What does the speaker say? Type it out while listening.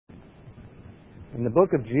In the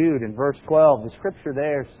book of Jude, in verse 12, the Scripture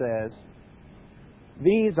there says,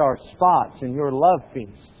 "These are spots in your love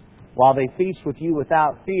feast, while they feast with you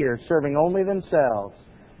without fear, serving only themselves.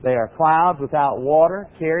 They are clouds without water,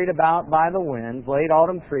 carried about by the winds, late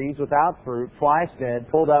autumn trees without fruit, twice dead,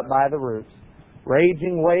 pulled up by the roots,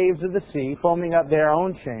 raging waves of the sea, foaming up their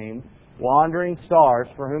own shame, wandering stars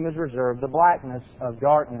for whom is reserved the blackness of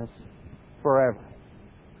darkness forever."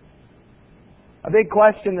 A big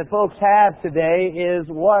question that folks have today is,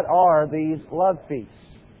 what are these love feasts?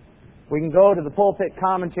 We can go to the pulpit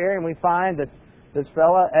commentary and we find that this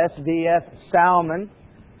fellow, S.D.F. Salmon,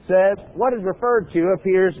 says, what is referred to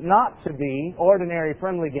appears not to be ordinary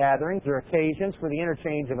friendly gatherings or occasions for the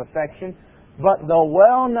interchange of affection, but the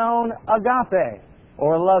well-known agape,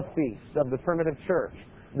 or love feasts of the primitive church,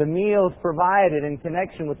 the meals provided in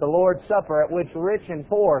connection with the Lord's Supper at which rich and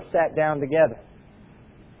poor sat down together.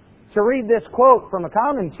 To read this quote from a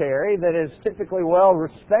commentary that is typically well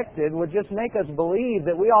respected would just make us believe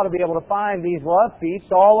that we ought to be able to find these love feasts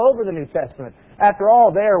all over the New Testament. After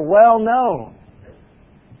all, they're well known.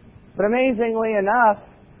 But amazingly enough,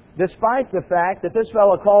 despite the fact that this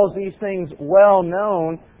fellow calls these things well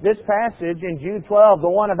known, this passage in Jude 12, the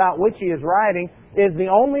one about which he is writing, is the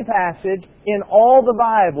only passage in all the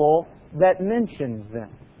Bible that mentions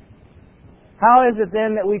them. How is it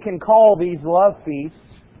then that we can call these love feasts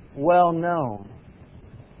well known?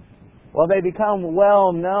 Well, they become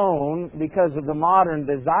well known because of the modern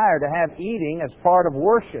desire to have eating as part of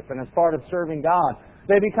worship and as part of serving God.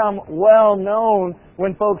 They become well known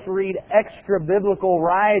when folks read extra biblical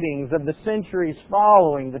writings of the centuries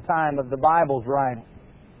following the time of the Bible's writing.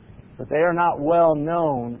 But they are not well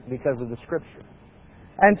known because of the Scripture.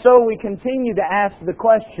 And so we continue to ask the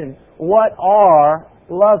question, what are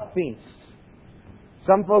love feasts?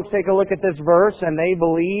 Some folks take a look at this verse and they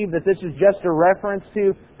believe that this is just a reference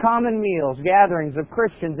to common meals, gatherings of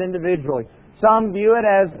Christians individually. Some view it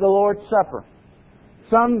as the Lord's Supper.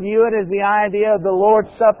 Some view it as the idea of the Lord's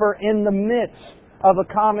Supper in the midst of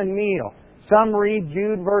a common meal. Some read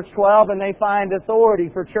Jude verse 12 and they find authority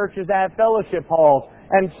for churches to have fellowship halls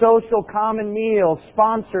and social common meals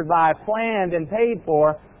sponsored by, planned, and paid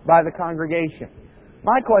for by the congregation.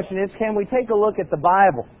 My question is, can we take a look at the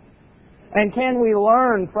Bible? And can we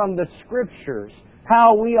learn from the Scriptures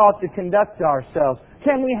how we ought to conduct ourselves?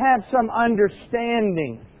 Can we have some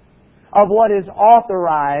understanding of what is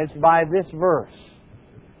authorized by this verse?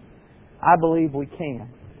 I believe we can.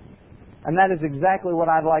 And that is exactly what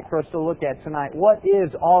I'd like for us to look at tonight. What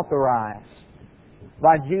is authorized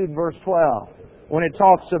by Jude verse 12 when it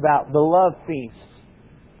talks about the love feasts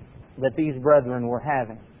that these brethren were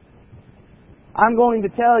having? I'm going to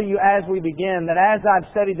tell you as we begin that as I've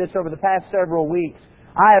studied this over the past several weeks,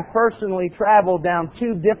 I have personally traveled down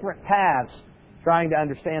two different paths trying to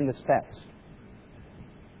understand this text.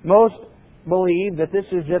 Most believe that this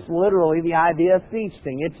is just literally the idea of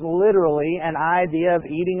feasting. It's literally an idea of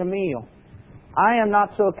eating a meal. I am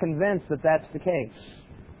not so convinced that that's the case.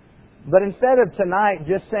 But instead of tonight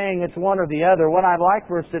just saying it's one or the other, what I'd like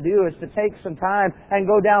for us to do is to take some time and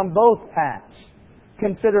go down both paths.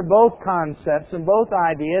 Consider both concepts and both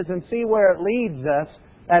ideas and see where it leads us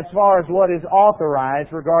as far as what is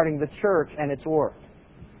authorized regarding the church and its work.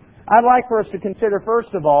 I'd like for us to consider, first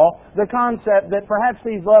of all, the concept that perhaps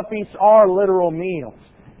these love feasts are literal meals.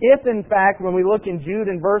 If, in fact, when we look in Jude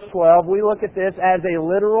in verse 12, we look at this as a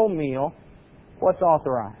literal meal, what's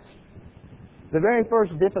authorized? The very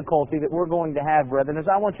first difficulty that we're going to have, brethren, is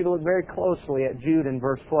I want you to look very closely at Jude in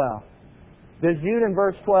verse 12. Does Jude in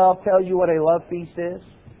verse 12 tell you what a love feast is?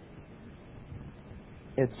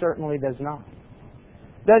 It certainly does not.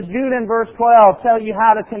 Does Jude in verse 12 tell you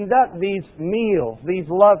how to conduct these meals, these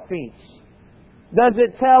love feasts? Does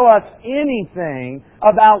it tell us anything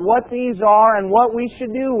about what these are and what we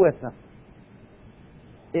should do with them?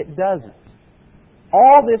 It doesn't.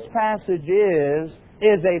 All this passage is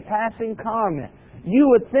a passing comment. You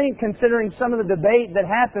would think, considering some of the debate that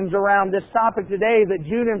happens around this topic today, that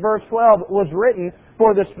Jude in verse 12 was written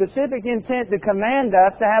for the specific intent to command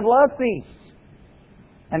us to have love feasts.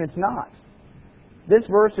 And it's not. This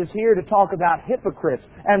verse is here to talk about hypocrites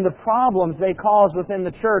and the problems they cause within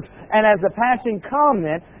the church. And as a passing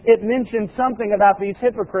comment, it mentions something about these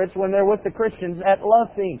hypocrites when they're with the Christians at love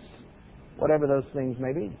feasts, whatever those things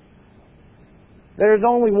may be. There's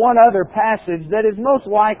only one other passage that is most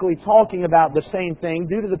likely talking about the same thing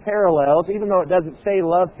due to the parallels, even though it doesn't say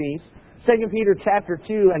love feast. 2 Peter chapter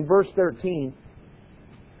 2 and verse 13.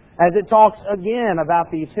 As it talks again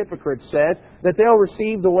about these hypocrites, says that they'll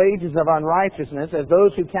receive the wages of unrighteousness as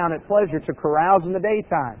those who count it pleasure to carouse in the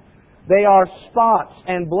daytime. They are spots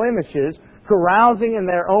and blemishes, carousing in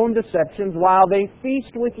their own deceptions while they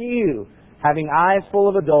feast with you, having eyes full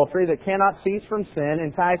of adultery that cannot cease from sin,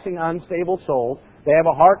 enticing unstable souls. They have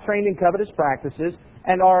a heart trained in covetous practices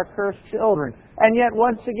and are accursed children. And yet,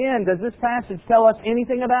 once again, does this passage tell us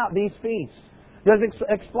anything about these feasts? Does it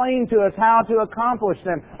explain to us how to accomplish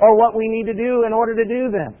them or what we need to do in order to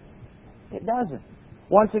do them? It doesn't.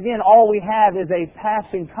 Once again, all we have is a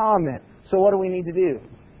passing comment. So what do we need to do?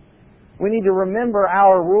 We need to remember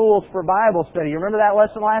our rules for Bible study. You remember that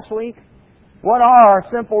lesson last week? What are our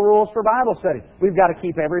simple rules for Bible study? We've got to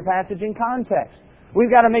keep every passage in context.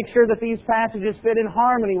 We've got to make sure that these passages fit in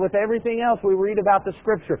harmony with everything else we read about the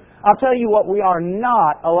Scripture. I'll tell you what we are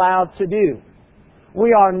not allowed to do.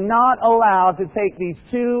 We are not allowed to take these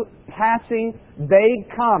two passing,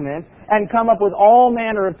 vague comments and come up with all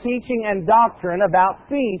manner of teaching and doctrine about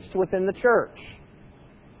feasts within the church.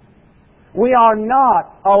 We are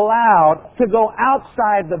not allowed to go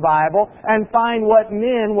outside the Bible and find what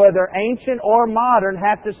men, whether ancient or modern,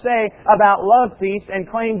 have to say about love feasts and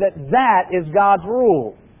claim that that is God's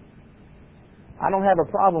rule. I don't have a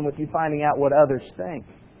problem with you finding out what others think.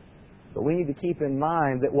 But we need to keep in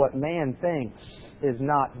mind that what man thinks is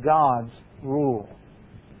not God's rule.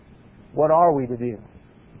 What are we to do?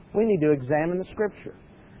 We need to examine the Scripture.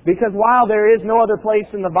 Because while there is no other place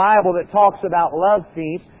in the Bible that talks about love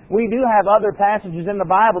feasts, we do have other passages in the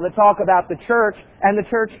Bible that talk about the church and the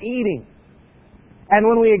church eating. And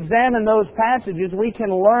when we examine those passages, we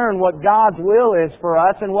can learn what God's will is for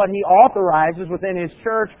us and what He authorizes within His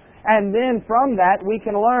church. And then from that, we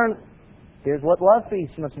can learn, here's what love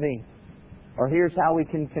feasts must be. Or here's how we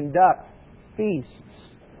can conduct feasts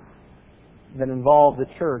that involve the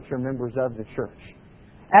church or members of the church.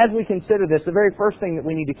 As we consider this, the very first thing that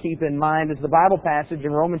we need to keep in mind is the Bible passage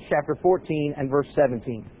in Romans chapter 14 and verse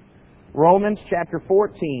 17. Romans chapter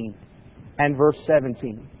 14 and verse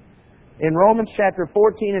 17. In Romans chapter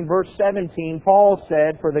 14 and verse 17, Paul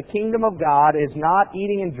said, "For the kingdom of God is not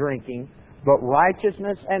eating and drinking, but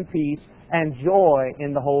righteousness and peace and joy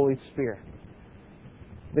in the Holy Spirit."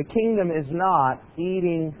 The kingdom is not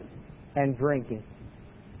eating and drinking.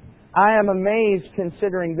 I am amazed,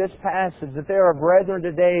 considering this passage, that there are brethren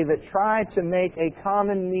today that try to make a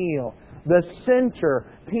common meal the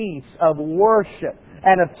centerpiece of worship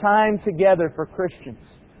and of time together for Christians.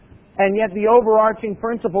 And yet the overarching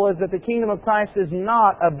principle is that the kingdom of Christ is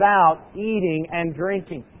not about eating and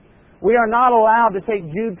drinking. We are not allowed to take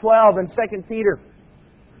Jude 12 and 2 Peter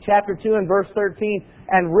chapter 2 and verse 13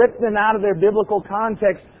 and rip them out of their biblical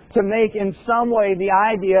context to make in some way the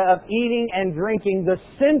idea of eating and drinking the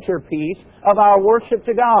centerpiece of our worship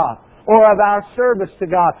to God or of our service to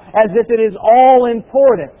God, as if it is all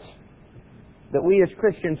important that we as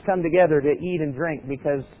Christians come together to eat and drink,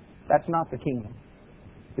 because that's not the kingdom.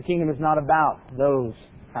 The kingdom is not about those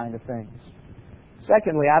kind of things.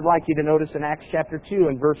 Secondly, I'd like you to notice in Acts chapter 2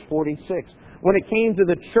 and verse 46, when it came to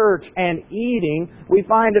the church and eating, we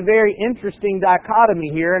find a very interesting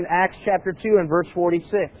dichotomy here in Acts chapter 2 and verse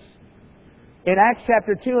 46. In Acts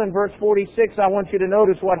chapter 2 and verse 46, I want you to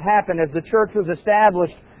notice what happened as the church was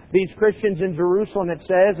established. These Christians in Jerusalem, it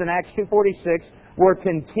says in Acts 2:46, were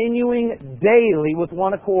continuing daily with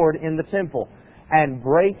one accord in the temple, and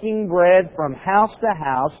breaking bread from house to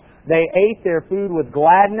house, they ate their food with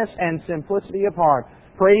gladness and simplicity of heart,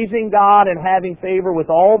 praising God and having favor with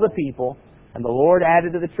all the people. And the Lord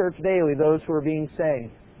added to the church daily those who were being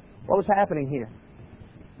saved. What was happening here?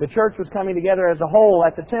 The church was coming together as a whole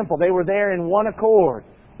at the temple. They were there in one accord,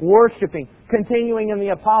 worshiping, continuing in the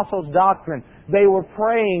apostles' doctrine. They were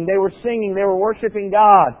praying, they were singing, they were worshiping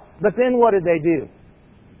God. But then what did they do?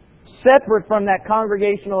 Separate from that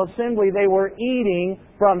congregational assembly, they were eating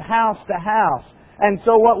from house to house. And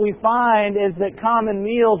so what we find is that common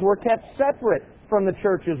meals were kept separate from the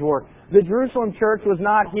church's work. The Jerusalem church was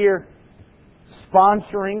not here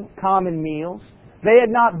sponsoring common meals. They had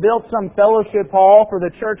not built some fellowship hall for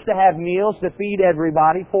the church to have meals to feed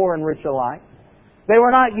everybody, poor and rich alike. They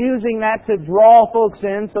were not using that to draw folks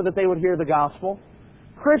in so that they would hear the gospel.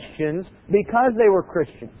 Christians, because they were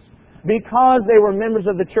Christians, because they were members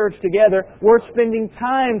of the church together, were spending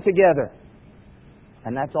time together.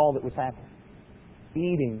 And that's all that was happening.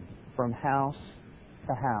 Eating from house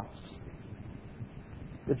to house.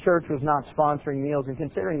 The church was not sponsoring meals, and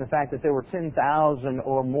considering the fact that there were 10,000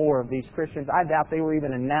 or more of these Christians, I doubt they were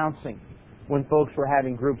even announcing when folks were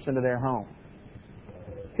having groups into their home.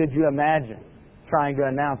 Could you imagine trying to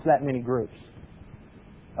announce that many groups?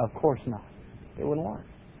 Of course not. It wouldn't work.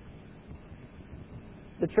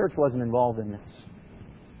 The church wasn't involved in this.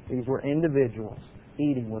 These were individuals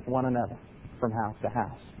eating with one another from house to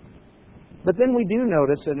house. But then we do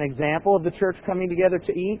notice an example of the church coming together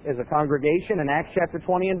to eat as a congregation in Acts chapter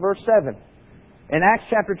 20 and verse 7. In Acts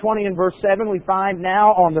chapter 20 and verse 7, we find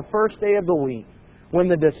now on the first day of the week, when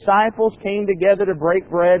the disciples came together to break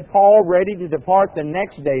bread, Paul, ready to depart the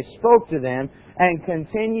next day, spoke to them and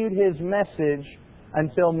continued his message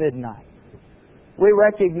until midnight. We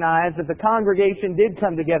recognize that the congregation did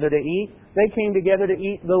come together to eat. They came together to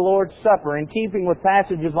eat the Lord's Supper, in keeping with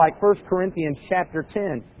passages like 1 Corinthians chapter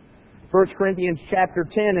 10. 1 Corinthians chapter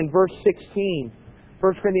 10 and verse 16.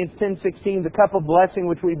 1 Corinthians 10:16, the cup of blessing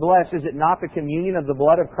which we bless, is it not the communion of the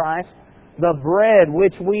blood of Christ? The bread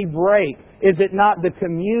which we break, is it not the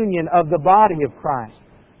communion of the body of Christ?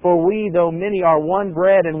 For we, though many, are one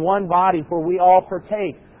bread and one body, for we all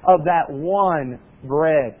partake of that one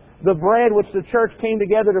bread. The bread which the church came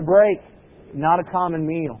together to break, not a common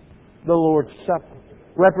meal, the Lord's Supper,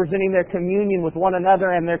 representing their communion with one another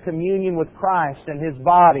and their communion with Christ and His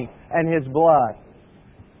body and His blood.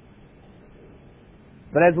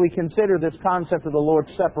 But as we consider this concept of the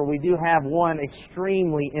Lord's Supper, we do have one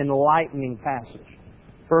extremely enlightening passage.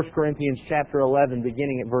 1 Corinthians chapter 11,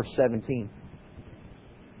 beginning at verse 17.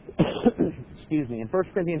 Excuse me. In 1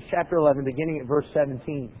 Corinthians chapter 11, beginning at verse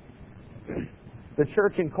 17, the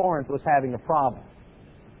church in Corinth was having a problem.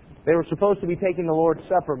 They were supposed to be taking the Lord's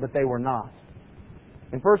Supper, but they were not.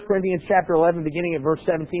 In 1 Corinthians chapter 11, beginning at verse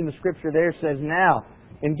 17, the Scripture there says, "Now,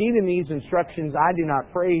 indeed in these instructions I do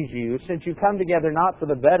not praise you, since you come together not for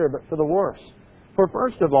the better, but for the worse. For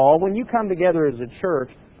first of all, when you come together as a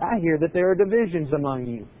church, I hear that there are divisions among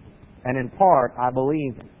you, and in part I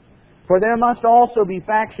believe it. For there must also be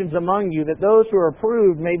factions among you, that those who are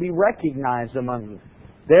approved may be recognized among you.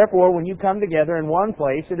 Therefore, when you come together in one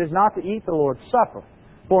place, it is not to eat the Lord's Supper.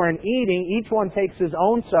 For in eating, each one takes his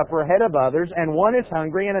own supper ahead of others, and one is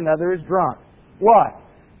hungry and another is drunk. What?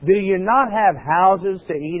 Do you not have houses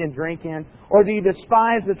to eat and drink in? Or do you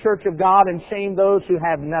despise the church of God and shame those who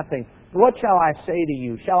have nothing? What shall I say to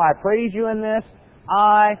you? Shall I praise you in this?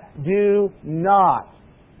 I do not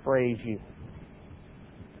praise you."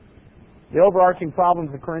 The overarching problem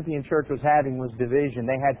the Corinthian church was having was division.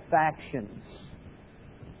 They had factions.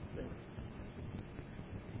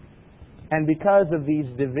 And because of these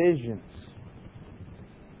divisions,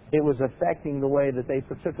 it was affecting the way that they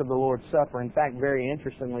partook of the Lord's Supper. In fact, very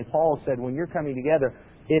interestingly, Paul said, when you're coming together,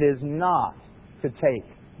 it is not to take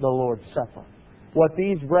the Lord's Supper. What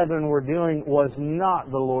these brethren were doing was not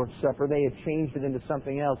the Lord's Supper. They had changed it into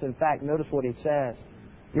something else. In fact, notice what he says.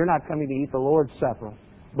 You're not coming to eat the Lord's Supper,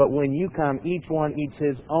 but when you come, each one eats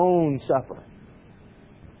his own supper,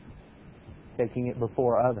 taking it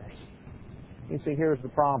before others. You see, here's the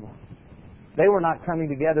problem. They were not coming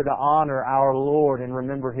together to honor our Lord and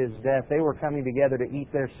remember His death. They were coming together to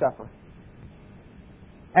eat their supper.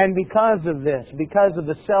 And because of this, because of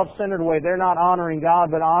the self-centered way, they're not honoring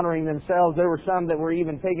God but honoring themselves. There were some that were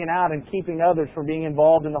even pigging out and keeping others from being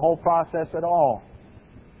involved in the whole process at all.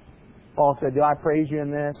 Paul said, "Do I praise you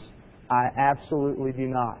in this? I absolutely do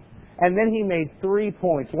not." And then he made 3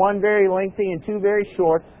 points, one very lengthy and two very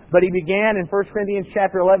short. But he began in 1 Corinthians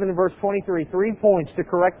chapter 11 and verse 23, 3 points to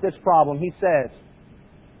correct this problem. He says,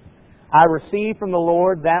 "I received from the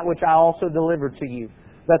Lord that which I also delivered to you,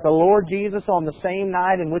 that the Lord Jesus on the same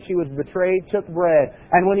night in which He was betrayed took bread,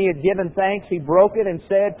 and when He had given thanks, He broke it and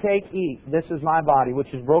said, 'Take, eat, this is my body,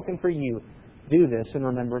 which is broken for you. Do this in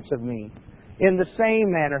remembrance of me.' In the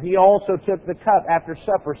same manner, He also took the cup after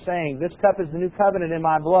supper, saying, 'This cup is the new covenant in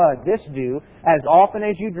my blood. This do, as often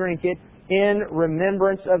as you drink it, in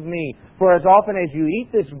remembrance of me. For as often as you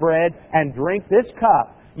eat this bread and drink this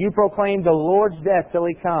cup, you proclaim the Lord's death till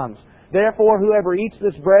He comes. Therefore, whoever eats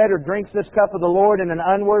this bread or drinks this cup of the Lord in an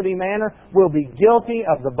unworthy manner will be guilty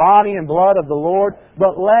of the body and blood of the Lord.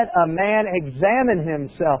 But let a man examine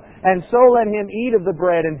himself, and so let him eat of the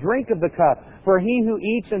bread and drink of the cup. For he who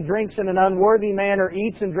eats and drinks in an unworthy manner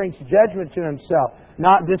eats and drinks judgment to himself,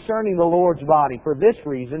 not discerning the Lord's body. For this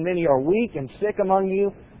reason many are weak and sick among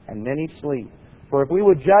you, and many sleep. For if we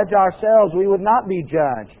would judge ourselves, we would not be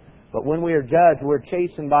judged. But when we are judged, we are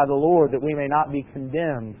chastened by the Lord, that we may not be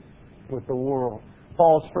condemned with the world."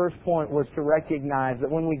 Paul's first point was to recognize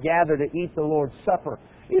that when we gather to eat the Lord's Supper,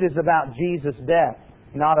 it is about Jesus' death,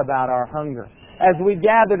 not about our hunger. As we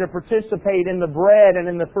gather to participate in the bread and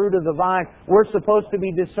in the fruit of the vine, we're supposed to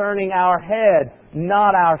be discerning our head,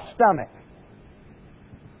 not our stomach.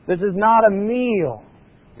 This is not a meal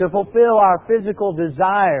to fulfill our physical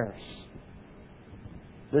desires.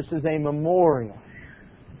 This is a memorial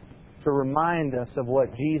to remind us of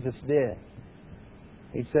what Jesus did.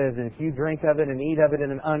 He says, "And if you drink of it and eat of it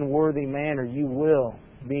in an unworthy manner, you will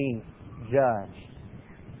be judged."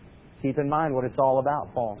 Keep in mind what it's all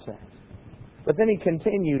about, Paul says. But then he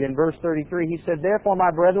continued in verse 33. He said, "Therefore,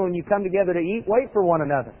 my brethren, when you come together to eat, wait for one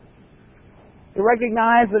another." He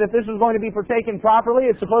recognized that if this was going to be partaken properly,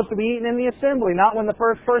 it's supposed to be eaten in the assembly, not when the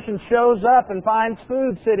first person shows up and finds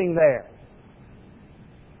food sitting there.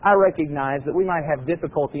 I recognize that we might have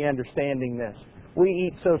difficulty understanding this. We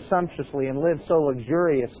eat so sumptuously and live so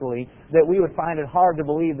luxuriously that we would find it hard to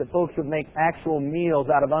believe that folks would make actual meals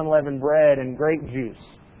out of unleavened bread and grape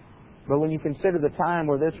juice. But when you consider the time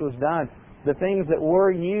where this was done, the things that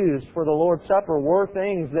were used for the Lord's Supper were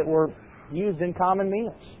things that were used in common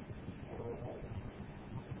meals.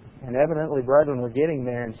 And evidently, brethren were getting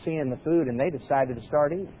there and seeing the food, and they decided to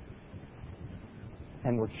start eating.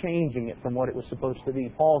 And were changing it from what it was supposed to be.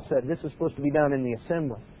 Paul said this is supposed to be done in the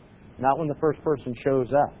assembly, not when the first person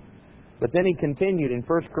shows up. But then he continued in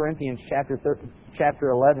 1 Corinthians chapter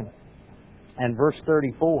 11 and verse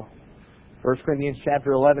 34. 1 Corinthians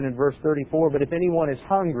chapter 11 and verse 34, "But if anyone is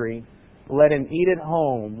hungry, let him eat at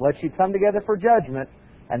home, lest you come together for judgment,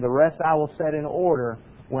 and the rest I will set in order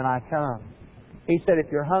when I come." He said,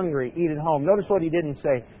 if you're hungry, eat at home. Notice what he didn't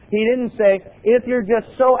say. He didn't say, if you're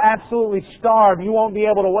just so absolutely starved, you won't be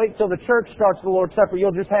able to wait till the church starts the Lord's Supper.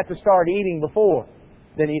 You'll just have to start eating before,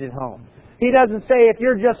 then eat at home. He doesn't say, if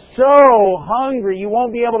you're just so hungry, you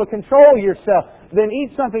won't be able to control yourself, then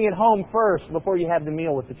eat something at home first before you have the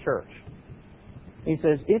meal with the church. He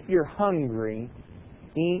says, if you're hungry,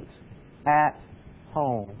 eat at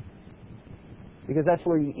home. Because that's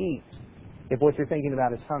where you eat, if what you're thinking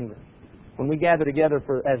about is hunger. When we gather together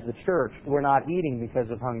as the church, we're not eating because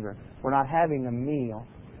of hunger. We're not having a meal.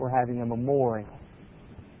 We're having a memorial.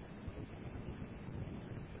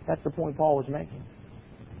 That's the point Paul was making.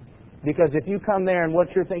 Because if you come there and what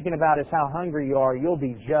you're thinking about is how hungry you are, you'll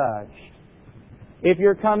be judged. If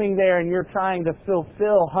you're coming there and you're trying to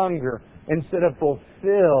fulfill hunger instead of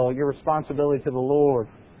fulfill your responsibility to the Lord,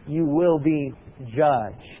 you will be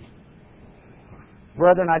judged.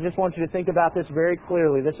 Brethren, I just want you to think about this very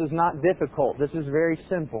clearly. This is not difficult. This is very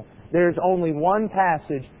simple. There's only one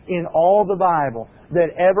passage in all the Bible that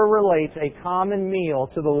ever relates a common meal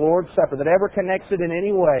to the Lord's Supper, that ever connects it in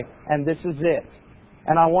any way, and this is it.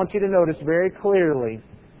 And I want you to notice very clearly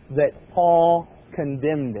that Paul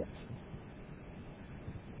condemned it.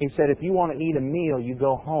 He said, if you want to eat a meal, you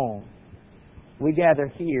go home. We gather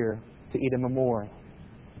here to eat a memorial.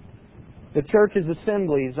 The church's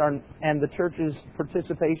assemblies and the church's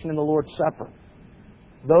participation in the Lord's Supper,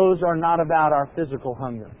 those are not about our physical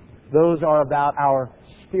hunger. Those are about our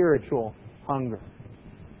spiritual hunger.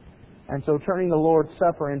 And so turning the Lord's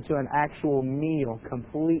Supper into an actual meal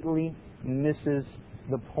completely misses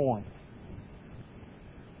the point.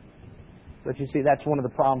 But you see, that's one of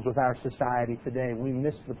the problems with our society today. We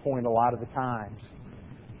miss the point a lot of the times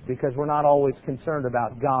because we're not always concerned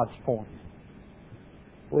about God's point.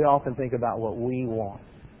 We often think about what we want.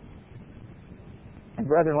 And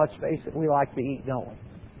brethren, let's face it, we like to eat, don't we?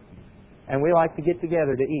 And we like to get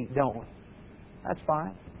together to eat, don't we? That's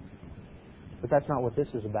fine. But that's not what this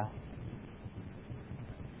is about.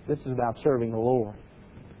 This is about serving the Lord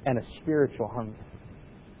and a spiritual hunger.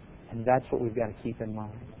 And that's what we've got to keep in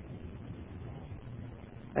mind.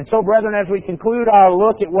 And so, brethren, as we conclude our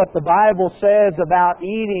look at what the Bible says about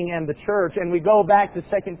eating and the church, and we go back to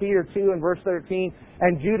 2 Peter 2 and verse 13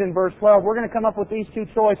 and Jude in verse 12, we're going to come up with these two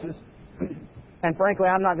choices. And frankly,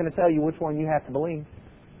 I'm not going to tell you which one you have to believe.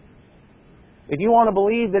 If you want to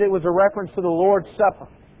believe that it was a reference to the Lord's Supper,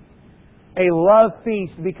 a love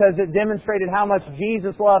feast because it demonstrated how much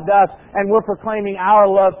Jesus loved us, and we're proclaiming our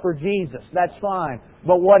love for Jesus, that's fine.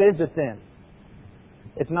 But what is it then?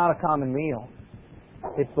 It's not a common meal.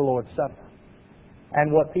 It's the Lord's Supper.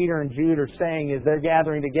 And what Peter and Jude are saying is they're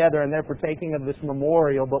gathering together and they're partaking of this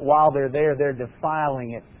memorial, but while they're there, they're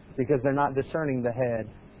defiling it because they're not discerning the head.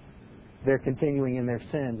 They're continuing in their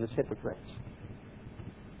sins as hypocrites.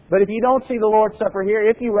 But if you don't see the Lord's Supper here,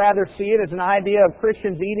 if you rather see it as an idea of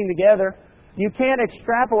Christians eating together, you can't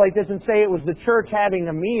extrapolate this and say it was the church having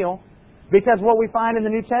a meal, because what we find in the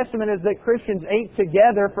New Testament is that Christians ate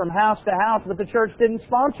together from house to house, but the church didn't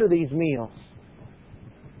sponsor these meals.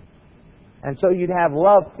 And so you'd have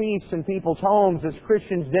love feasts in people's homes as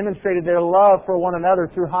Christians demonstrated their love for one another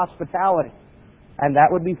through hospitality. And that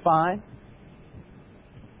would be fine.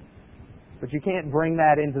 But you can't bring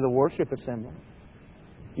that into the worship assembly.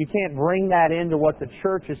 You can't bring that into what the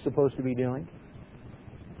church is supposed to be doing.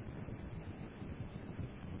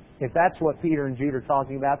 If that's what Peter and Jude are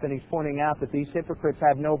talking about, then he's pointing out that these hypocrites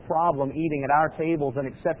have no problem eating at our tables and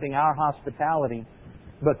accepting our hospitality,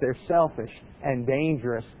 but they're selfish and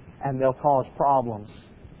dangerous, and they'll cause problems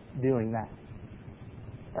doing that.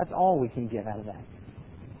 That's all we can get out of that,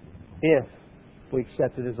 if we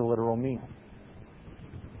accept it as a literal meal.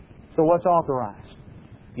 So what's authorized?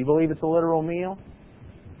 You believe it's a literal meal?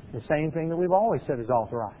 The same thing that we've always said is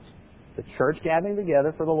authorized. The church gathering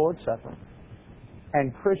together for the Lord's Supper,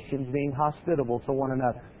 and Christians being hospitable to one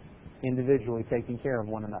another, individually taking care of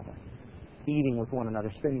one another, eating with one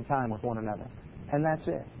another, spending time with one another. And that's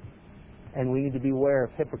it. And we need to beware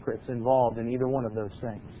of hypocrites involved in either one of those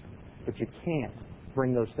things. But you can't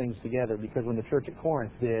bring those things together, because when the church at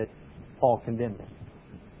Corinth did, Paul condemned it.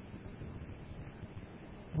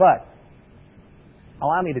 But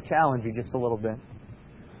allow me to challenge you just a little bit.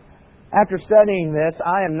 After studying this,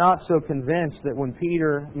 I am not so convinced that when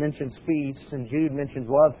Peter mentions feasts and Jude mentions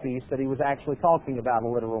love feasts, that he was actually talking about a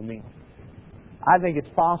literal meal. I think it's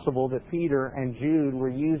possible that Peter and Jude were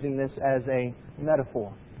using this as a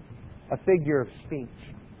metaphor, a figure of speech.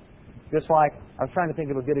 Just like, I was trying to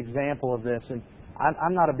think of a good example of this, and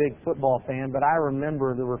I'm not a big football fan, but I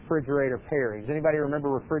remember the Refrigerator Perry. Does anybody remember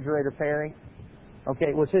Refrigerator Perry?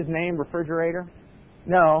 Okay, was his name Refrigerator?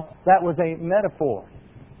 No, that was a metaphor.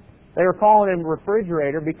 They were calling him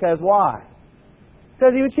Refrigerator because why?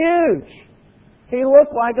 Because he was huge. He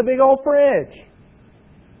looked like a big old fridge.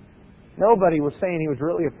 Nobody was saying he was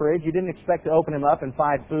really a fridge. You didn't expect to open him up and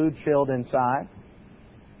find food chilled inside.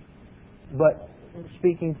 But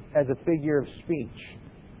speaking as a figure of speech,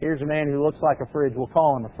 here's a man who looks like a fridge. We'll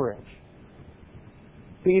call him a fridge.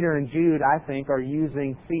 Peter and Jude, I think, are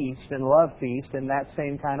using feast and love feast in that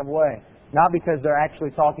same kind of way. Not because they're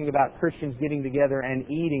actually talking about Christians getting together and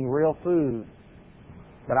eating real food,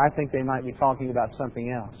 but I think they might be talking about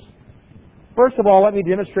something else. First of all, let me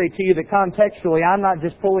demonstrate to you that contextually, I'm not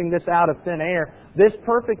just pulling this out of thin air. This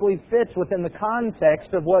perfectly fits within the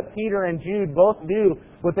context of what Peter and Jude both do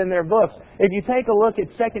within their books. If you take a look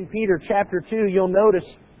at 2 Peter chapter 2, you'll notice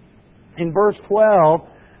in verse 12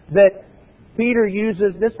 that Peter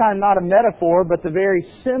uses, this time not a metaphor, but the very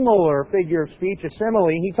similar figure of speech, a simile.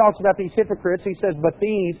 He talks about these hypocrites. He says, but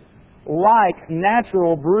these, like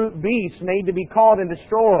natural brute beasts made to be caught and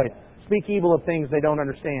destroyed, speak evil of things they don't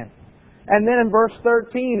understand. And then in verse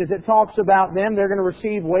 13, as it talks about them, they're going to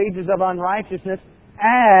receive wages of unrighteousness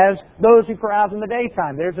as those who carouse in the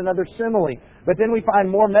daytime. There's another simile. But then we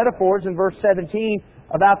find more metaphors in verse 17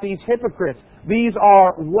 about these hypocrites. These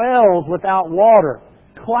are wells without water,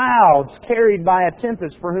 clouds carried by a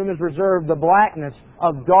tempest, for whom is reserved the blackness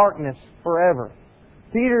of darkness forever.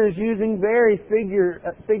 Peter is using very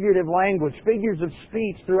figurative language, figures of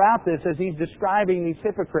speech throughout this as he's describing these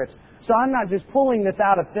hypocrites. So I'm not just pulling this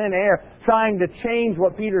out of thin air, trying to change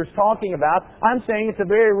what Peter's talking about. I'm saying it's a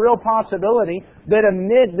very real possibility that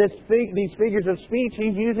amid these figures of speech,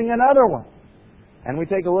 he's using another one. And we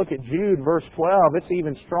take a look at Jude, verse 12. It's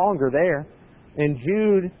even stronger there. In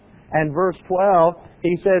Jude and verse 12,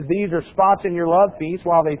 he says, these are spots in your love feast,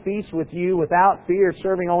 while they feast with you without fear,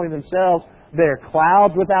 serving only themselves. They're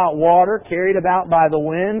clouds without water, carried about by the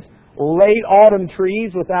winds, late autumn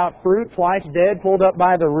trees without fruit, twice dead, pulled up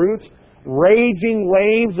by the roots, raging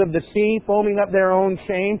waves of the sea, foaming up their own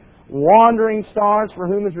shame, wandering stars, for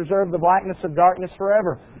whom is reserved the blackness of darkness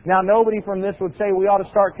forever. Now, nobody from this would say we ought to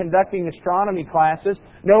start conducting astronomy classes.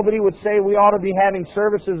 Nobody would say we ought to be having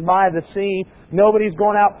services by the sea. Nobody's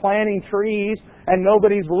going out planting trees, and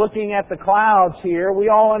nobody's looking at the clouds here. We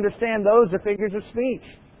all understand those are figures of speech,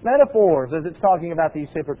 metaphors, as it's talking about these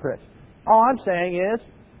hypocrites. All I'm saying is,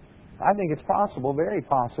 I think it's possible, very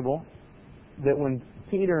possible, that when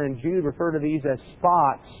Peter and Jude refer to these as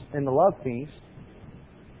spots in the love feast,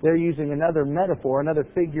 they're using another metaphor, another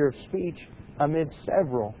figure of speech amid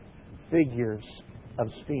several figures of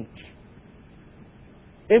speech.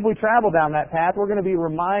 If we travel down that path, we're going to be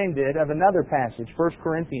reminded of another passage, 1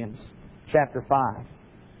 Corinthians chapter 5.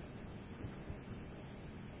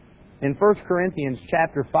 In 1 Corinthians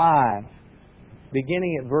chapter 5,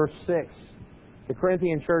 beginning at verse 6, the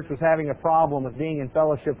Corinthian church was having a problem of being in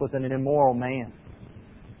fellowship with an immoral man.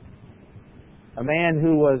 A man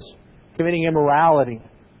who was committing immorality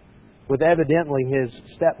with evidently his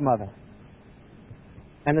stepmother.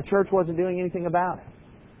 And the church wasn't doing anything about it.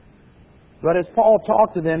 But as Paul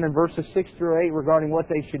talked to them in verses 6 through 8 regarding what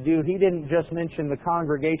they should do, he didn't just mention the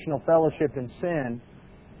congregational fellowship and sin.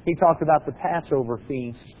 He talked about the Passover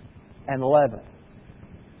feast and leaven.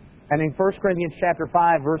 And in 1 Corinthians chapter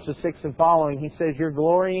 5, verses 6 and following, he says, your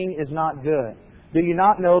glorying is not good. Do you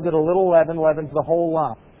not know that a little leaven leavens the whole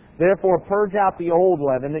lump? Therefore purge out the old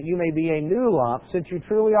leaven, that you may be a new lump, since you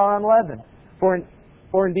truly are unleavened.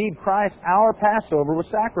 For indeed Christ, our Passover, was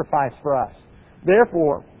sacrificed for us.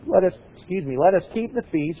 Therefore, let us keep the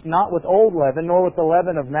feast, not with old leaven, nor with the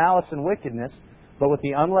leaven of malice and wickedness, but with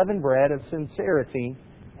the unleavened bread of sincerity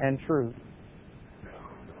and truth.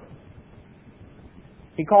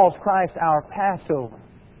 He calls Christ our Passover.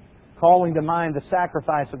 calling to mind the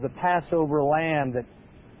sacrifice of the Passover lamb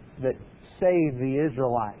that saved the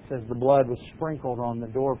Israelites as the blood was sprinkled on the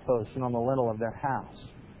doorposts and on the lintel of their house.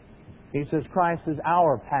 He says Christ is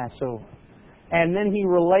our Passover. And then he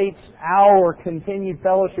relates our continued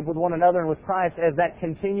fellowship with one another and with Christ as that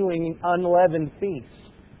continuing unleavened feast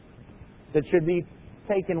that should be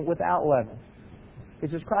taken without leaven. He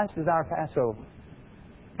says Christ is our Passover.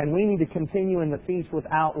 And we need to continue in the feast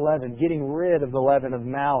without leaven, getting rid of the leaven of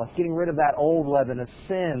malice, getting rid of that old leaven of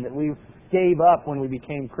sin that we gave up when we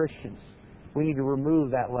became Christians. We need to remove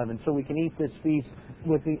that leaven so we can eat this feast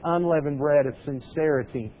with the unleavened bread of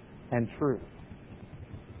sincerity and truth.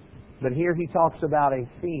 But here he talks about a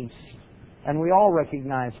feast, and we all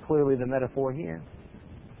recognize clearly the metaphor here.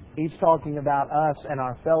 He's talking about us and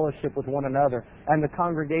our fellowship with one another, and the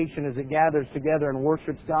congregation as it gathers together and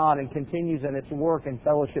worships God and continues in its work and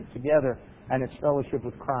fellowship together and its fellowship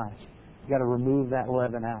with Christ. You've got to remove that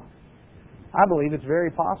leaven out. I believe it's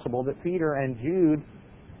very possible that Peter and Jude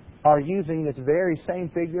are using this very same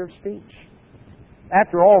figure of speech.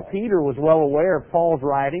 After all, Peter was well aware of Paul's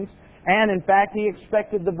writings, and in fact he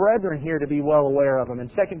expected the brethren here to be well aware of them. In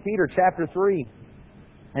 2 Peter chapter 3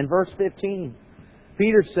 and verse 15,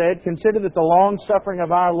 Peter said, "Consider that the long-suffering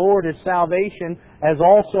of our Lord is salvation, as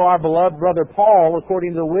also our beloved brother Paul,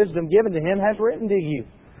 according to the wisdom given to him, has written to you,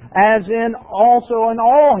 as in also in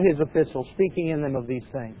all his epistles, speaking in them of these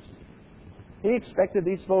things." He expected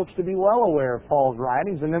these folks to be well aware of Paul's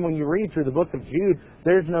writings, and then when you read through the book of Jude,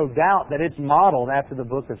 there's no doubt that it's modeled after the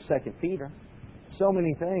book of 2 Peter. So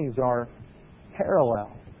many things are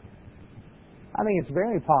parallel. I think it's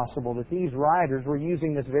very possible that these writers were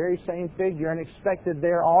using this very same figure and expected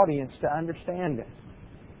their audience to understand it.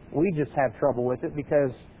 We just have trouble with it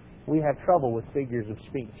because we have trouble with figures of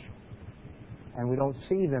speech. And we don't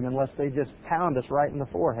see them unless they just pound us right in the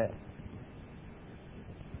forehead.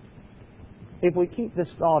 If we keep this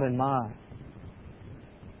thought in mind,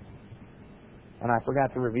 and I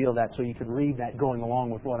forgot to reveal that so you could read that going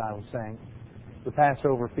along with what I was saying. The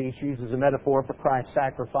Passover feast uses a metaphor for Christ's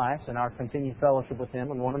sacrifice and our continued fellowship with Him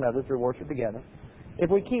and one another through worship together. If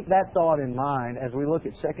we keep that thought in mind as we look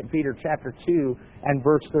at 2 Peter chapter 2 and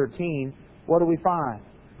verse 13, what do we find?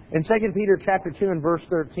 In 2 Peter chapter 2 and verse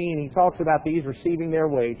 13, he talks about these receiving their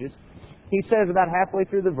wages. He says about halfway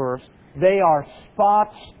through the verse, they are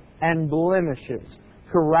spots and blemishes,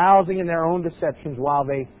 carousing in their own deceptions while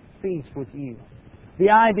they feast with you. The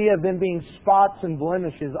idea of them being spots and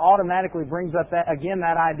blemishes automatically brings up that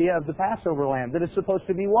idea of the Passover lamb, that it's supposed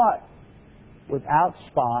to be what? Without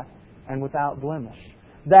spot and without blemish.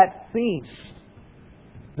 That feast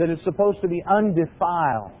that is supposed to be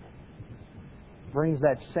undefiled brings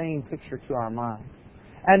that same picture to our mind.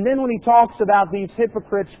 And then when he talks about these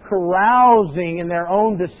hypocrites carousing in their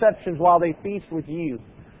own deceptions while they feast with you,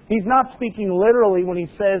 he's not speaking literally when he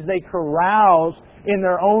says they carouse in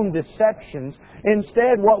their own deceptions.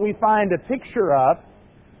 Instead, what we find a picture of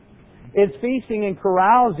is feasting and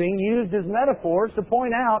carousing used as metaphors to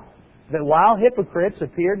point out that while hypocrites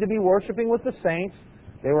appeared to be worshiping with the saints,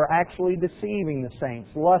 they were actually deceiving the saints,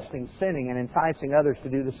 lusting, sinning, and enticing others to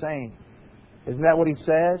do the same. Isn't that what he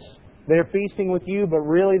says? They're feasting with you, but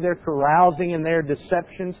really they're carousing in their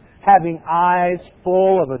deceptions, having eyes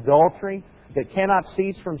full of adultery that cannot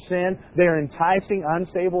cease from sin. They're enticing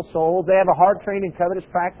unstable souls. They have a heart trained in covetous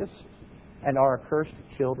practice and are accursed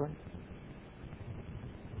children.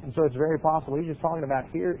 And so it's very possible. He's just talking about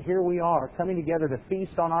here we are coming together to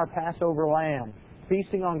feast on our Passover lamb,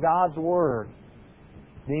 feasting on God's Word,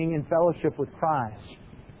 being in fellowship with Christ.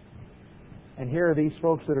 And here are these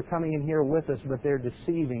folks that are coming in here with us, but they're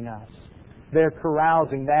deceiving us. They're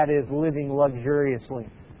carousing, that is, living luxuriously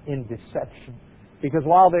in deception. Because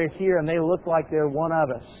while they're here and they look like they're one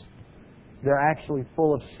of us, they're actually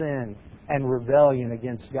full of sin and rebellion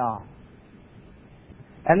against God.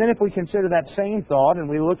 And then if we consider that same thought and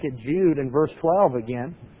we look at Jude in verse 12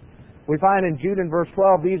 again, we find in Jude in verse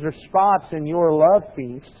 12, these are spots in your love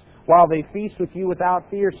feasts, while they feast with you without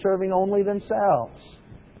fear, serving only themselves.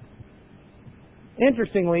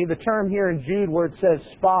 Interestingly, the term here in Jude where it says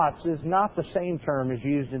spots is not the same term as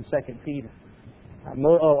used in 2 Peter. A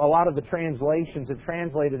lot of the translations have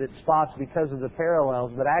translated it spots because of the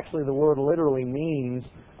parallels, but actually the word literally means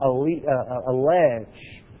a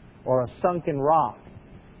ledge or a sunken rock.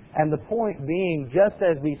 And the point being, just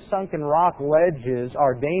as these sunken rock ledges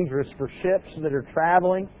are dangerous for ships that are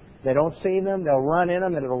traveling, they don't see them, they'll run in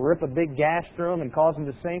them, and it'll rip a big gash through them and cause them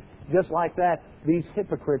to sink. Just like that, these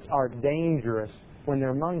hypocrites are dangerous when they're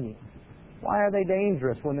among you. Why are they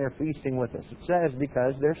dangerous when they're feasting with us? It says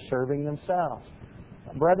because they're serving themselves.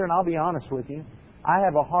 Brethren, I'll be honest with you. I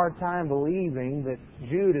have a hard time believing that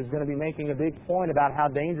Jude is going to be making a big point about how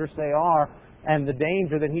dangerous they are, and the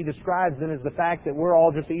danger that he describes then is the fact that we're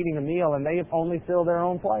all just eating a meal and they only fill their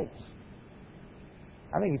own plates.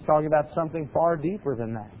 I think he's talking about something far deeper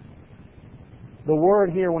than that. The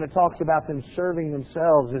word here, when it talks about them serving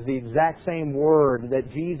themselves, is the exact same word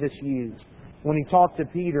that Jesus used when he talked to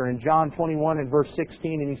Peter in John 21 and verse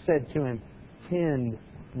 16, and he said to him, "Tend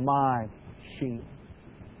my sheep."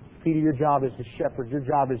 Peter, your job is to shepherd. Your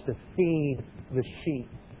job is to feed the sheep.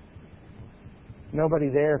 Nobody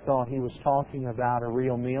there thought he was talking about a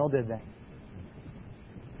real meal, did they?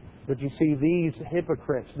 But you see, these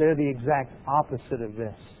hypocrites, they're the exact opposite of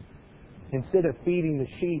this. Instead of feeding the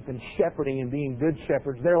sheep and shepherding and being good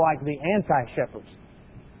shepherds, they're like the anti-shepherds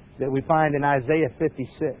that we find in Isaiah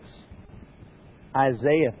 56.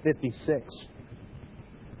 Isaiah 56.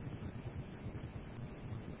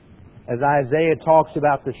 As Isaiah talks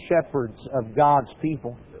about the shepherds of God's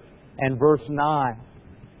people, and verse 9,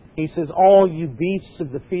 he says, "All you beasts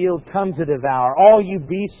of the field come to devour. All you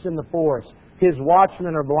beasts in the forest. His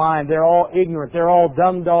watchmen are blind. They're all ignorant. They're all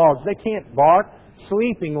dumb dogs. They can't bark.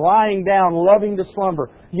 Sleeping, lying down, loving to slumber.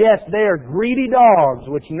 Yes, they are greedy dogs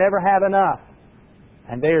which never have enough.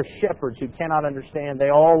 And they are shepherds who cannot understand. They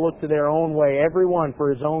all look to their own way, every one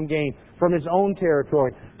for his own gain, from his own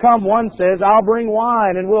territory. Come, one says, I'll bring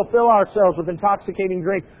wine, and we'll fill ourselves with intoxicating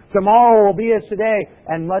drink. Tomorrow will be as today,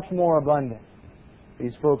 and much more abundant."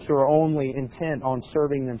 These folks who are only intent on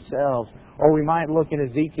serving themselves. Or we might look in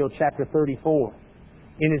Ezekiel chapter 34.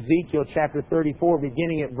 In Ezekiel chapter 34,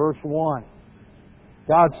 beginning at verse 1,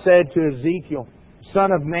 God said to Ezekiel,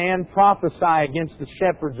 "Son of man, prophesy against the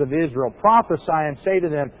shepherds of Israel. Prophesy and say to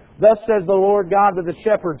them, Thus says the Lord God to the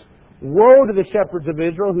shepherds, Woe to the shepherds of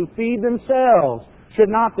Israel who feed themselves. Should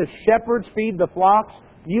not the shepherds feed the flocks?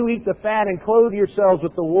 You eat the fat and clothe yourselves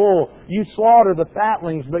with the wool. You slaughter the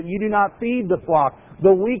fatlings, but you do not feed the flock.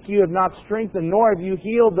 The weak you have not strengthened, nor have you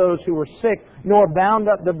healed those who were sick, nor bound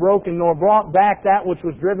up the broken, nor brought back that which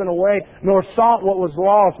was driven away, nor sought what was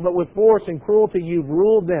lost, but with force and cruelty you've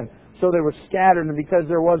ruled them. So they were scattered, and because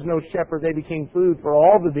there was no shepherd, they became food for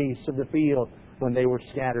all the beasts of the field when they were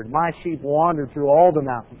scattered. My sheep wandered through all the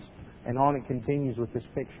mountains." And on it continues with this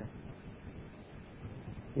picture.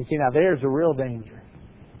 You see, now there's a real danger.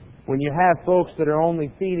 When you have folks that are only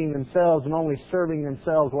feeding themselves and only serving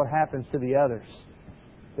themselves, what happens to the others?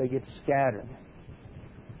 They get scattered.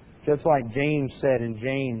 Just like James said in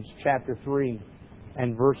James chapter 3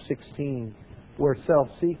 and verse 16, where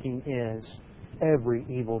self-seeking is, every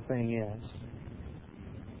evil thing is.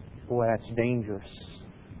 Boy, that's dangerous.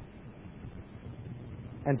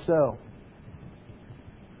 And so,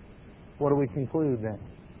 what do we conclude then?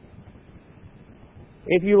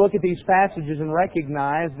 If you look at these passages and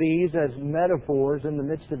recognize these as metaphors in the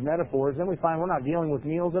midst of metaphors, then we find we're not dealing with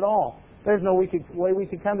meals at all. There's no way we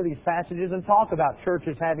could come to these passages and talk about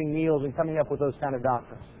churches having meals and coming up with those kind of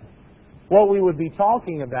doctrines. What we would be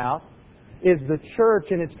talking about is the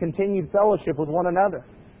church and its continued fellowship with one another,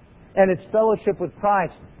 and its fellowship with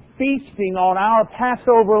Christ, feasting on our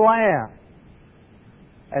Passover lamb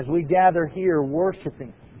as we gather here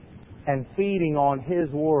worshiping and feeding on His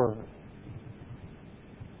Word.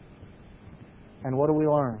 And what do we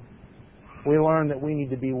learn? We learn that we need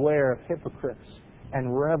to beware of hypocrites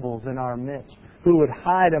and rebels in our midst who would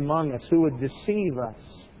hide among us, who would deceive us.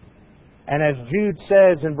 And as Jude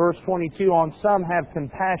says in verse 22, on some have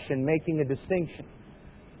compassion, making a distinction.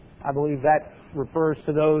 I believe that refers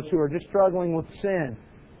to those who are just struggling with sin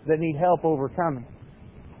that need help overcoming.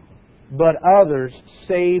 But others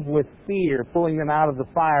save with fear, pulling them out of the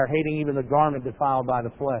fire, hating even the garment defiled by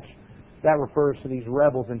the flesh. That refers to these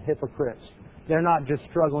rebels and hypocrites. They're not just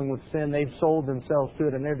struggling with sin, they've sold themselves to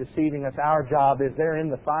it and they're deceiving us. Our job is, they're in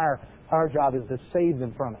the fire, our job is to save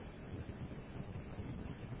them from it.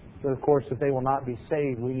 But of course, if they will not be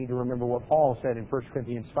saved, we need to remember what Paul said in 1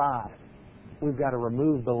 Corinthians 5. We've got to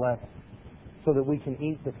remove the leaven so that we can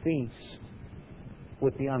eat the feast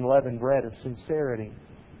with the unleavened bread of sincerity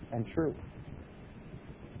and truth.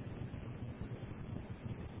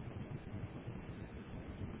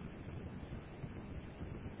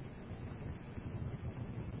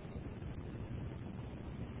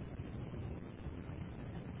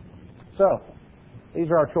 So, these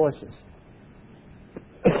are our choices.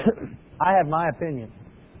 I have my opinion.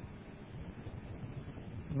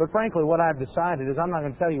 But frankly, what I've decided is I'm not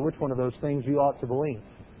going to tell you which one of those things you ought to believe.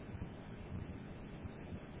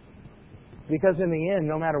 Because in the end,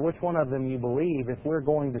 no matter which one of them you believe, if we're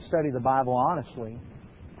going to study the Bible honestly,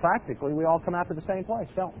 practically we all come out to the same place,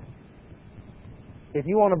 don't we? If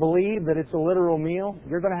you want to believe that it's a literal meal,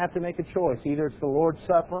 you're going to have to make a choice. Either it's the Lord's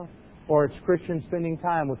Supper or it's Christians spending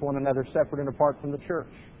time with one another separate and apart from the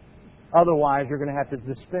church. Otherwise, you're going to have to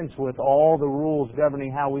dispense with all the rules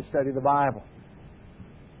governing how we study the Bible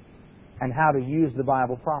and how to use the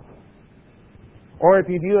Bible properly. Or if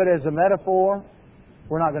you view it as a metaphor,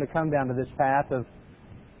 we're not going to come down to this path of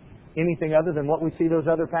anything other than what we see those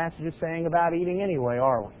other passages saying about eating anyway,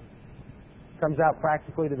 are we? It comes out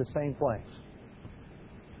practically to the same place.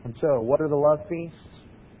 And so, what are the love feasts?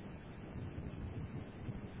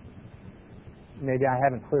 Maybe I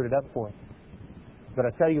haven't cleared it up for you. But I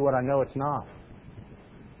tell you what I know it's not.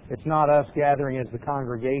 It's not us gathering as the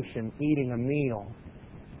congregation, eating a meal,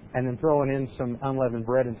 and then throwing in some unleavened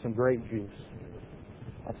bread and some grape juice.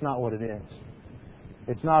 That's not what it is.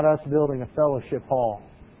 It's not us building a fellowship hall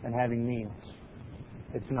and having meals.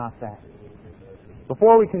 It's not that.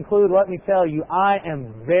 Before we conclude, let me tell you, I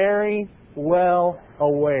am very well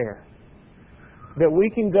aware that we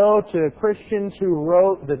can go to Christians who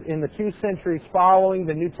wrote in the 2 centuries following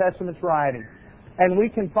the New Testament's writing, and we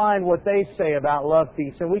can find what they say about love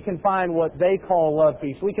feasts, and we can find what they call love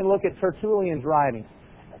feasts. We can look at Tertullian's writings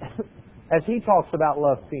as he talks about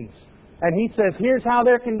love feasts. And he says, here's how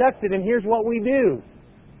they're conducted, and here's what we do.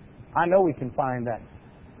 I know we can find that.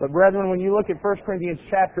 But brethren, when you look at 1 Corinthians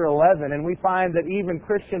chapter 11, and we find that even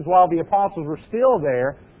Christians, while the apostles were still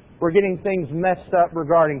there, were getting things messed up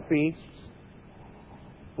regarding feasts,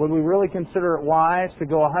 would we really consider it wise to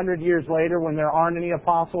go 100 years later when there aren't any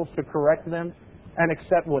apostles to correct them and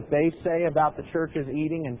accept what they say about the church's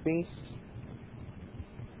eating and feasts?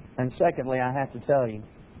 And secondly, I have to tell you,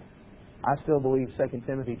 I still believe 2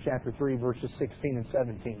 Timothy chapter 3, verses 16 and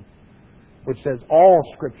 17, which says, all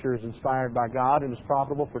Scripture is inspired by God and is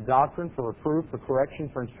profitable for doctrine, for reproof, for correction,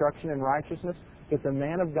 for instruction in righteousness, that the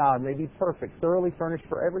man of God may be perfect, thoroughly furnished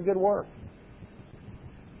for every good work.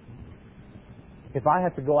 If I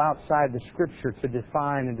have to go outside the Scripture to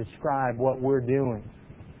define and describe what we're doing,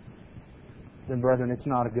 then, brethren, it's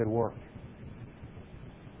not a good work.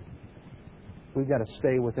 We've got to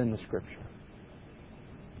stay within the Scripture.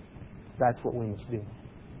 That's what we must do.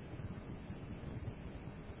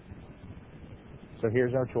 So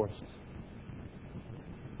here's our choices.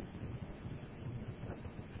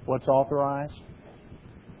 What's authorized?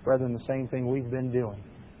 Brethren, the same thing we've been doing.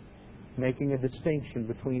 Making a distinction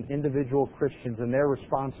between individual Christians and their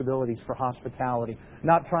responsibilities for hospitality.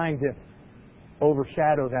 Not trying to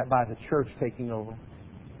overshadow that by the church taking over,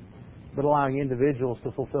 but allowing individuals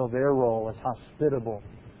to fulfill their role as hospitable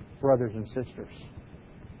brothers and sisters.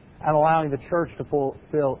 And allowing the church to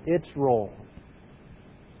fulfill its role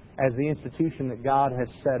as the institution that God has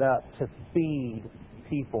set up to feed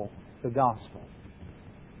people the gospel.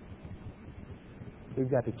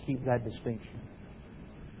 We've got to keep that distinction.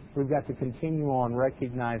 We've got to continue on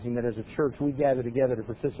recognizing that as a church we gather together to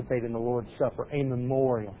participate in the Lord's Supper, a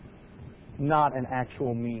memorial, not an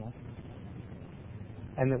actual meal.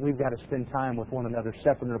 And that we've got to spend time with one another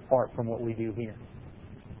separate and apart from what we do here.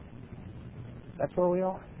 That's where we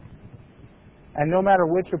are. And no matter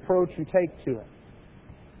which approach you take to it,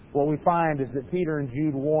 what we find is that Peter and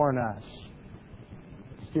Jude warn us,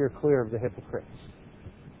 steer clear of the hypocrites.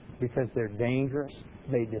 Because they're dangerous.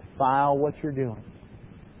 They defile what you're doing.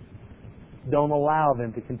 Don't allow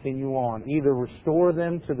them to continue on. Either restore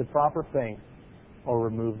them to the proper faith or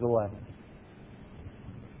remove the leaven.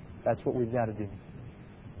 That's what we've got to do.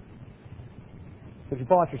 Would you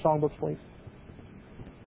pull out your songbooks, please?